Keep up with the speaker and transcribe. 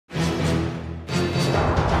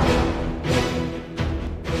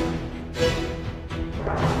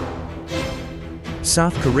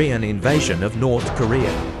South Korean invasion of North Korea.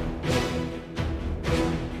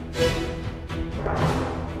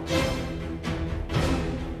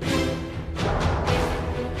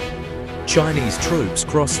 Chinese troops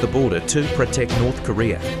cross the border to protect North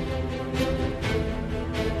Korea.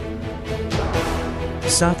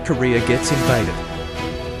 South Korea gets invaded.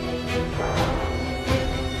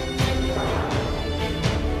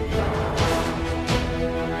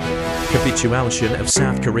 Capitulation of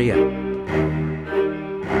South Korea.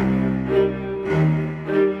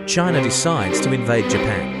 China decides to invade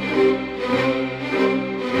Japan.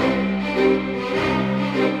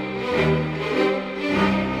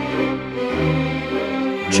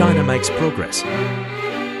 China makes progress.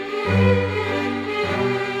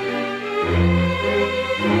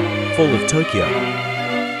 Fall of Tokyo.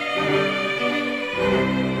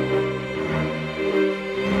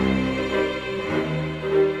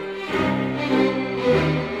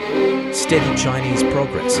 Steady Chinese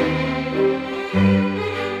progress.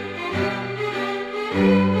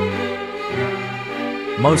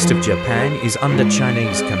 Most of Japan is under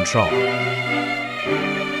Chinese control.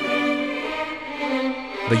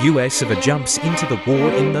 The US jumps into the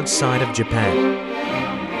war in the side of Japan.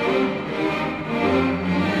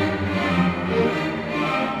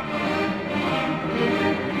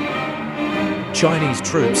 Chinese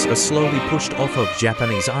troops are slowly pushed off of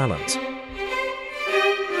Japanese islands.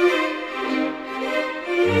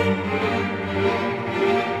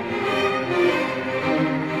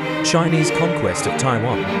 Chinese conquest of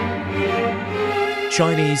Taiwan.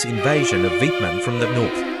 Chinese invasion of Vietnam from the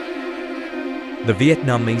north. The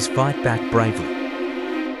Vietnamese fight back bravely.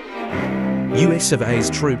 US of A's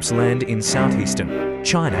troops land in southeastern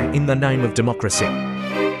China in the name of democracy.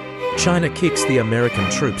 China kicks the American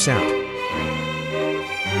troops out.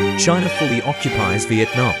 China fully occupies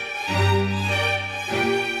Vietnam.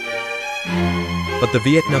 But the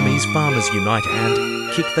Vietnamese farmers unite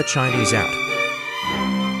and kick the Chinese out.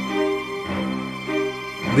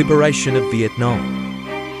 Liberation of Vietnam.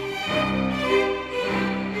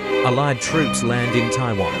 Allied troops land in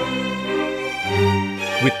Taiwan.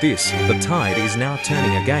 With this, the tide is now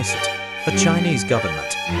turning against the Chinese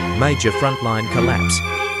government. Major frontline collapse.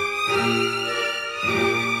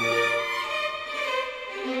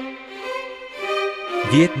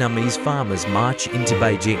 Vietnamese farmers march into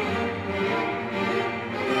Beijing.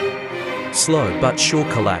 Slow but sure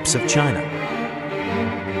collapse of China.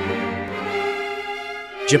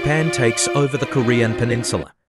 Japan takes over the Korean peninsula.